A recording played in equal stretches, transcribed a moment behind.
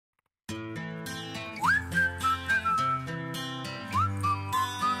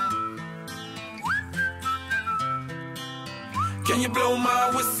you blow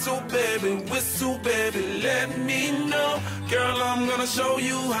my whistle, baby, whistle, baby, let me know. Girl, I'm gonna show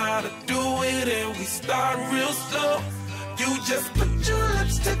you how to do it, and we start real slow. You just put your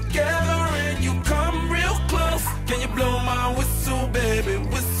lips together and you come real close. Can you blow my whistle, baby,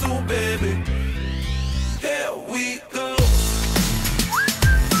 whistle, baby? Here we go.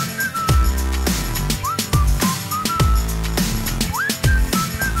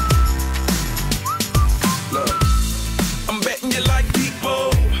 Look, I'm betting you like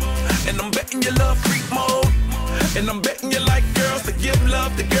people, and I'm betting you love freak mode, and I'm betting you like girls to give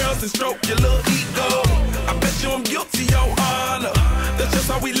love to girls and stroke your little ego. I bet you I'm guilty, your honor. That's just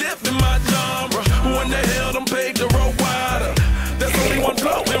how we live in my genre. Who in the hell done paved the road wider? There's only one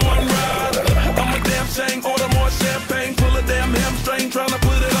flow and one rider. I'm a damn shame, order more champagne, pull a damn hamstring, tryna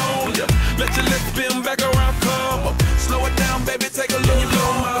put it on ya. Let your lips spin back around, come up. Slow it down, baby, take a look. You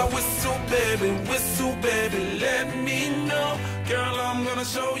blow my whistle, baby, let me know. Girl, I'm gonna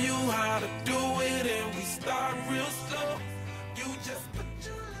show you how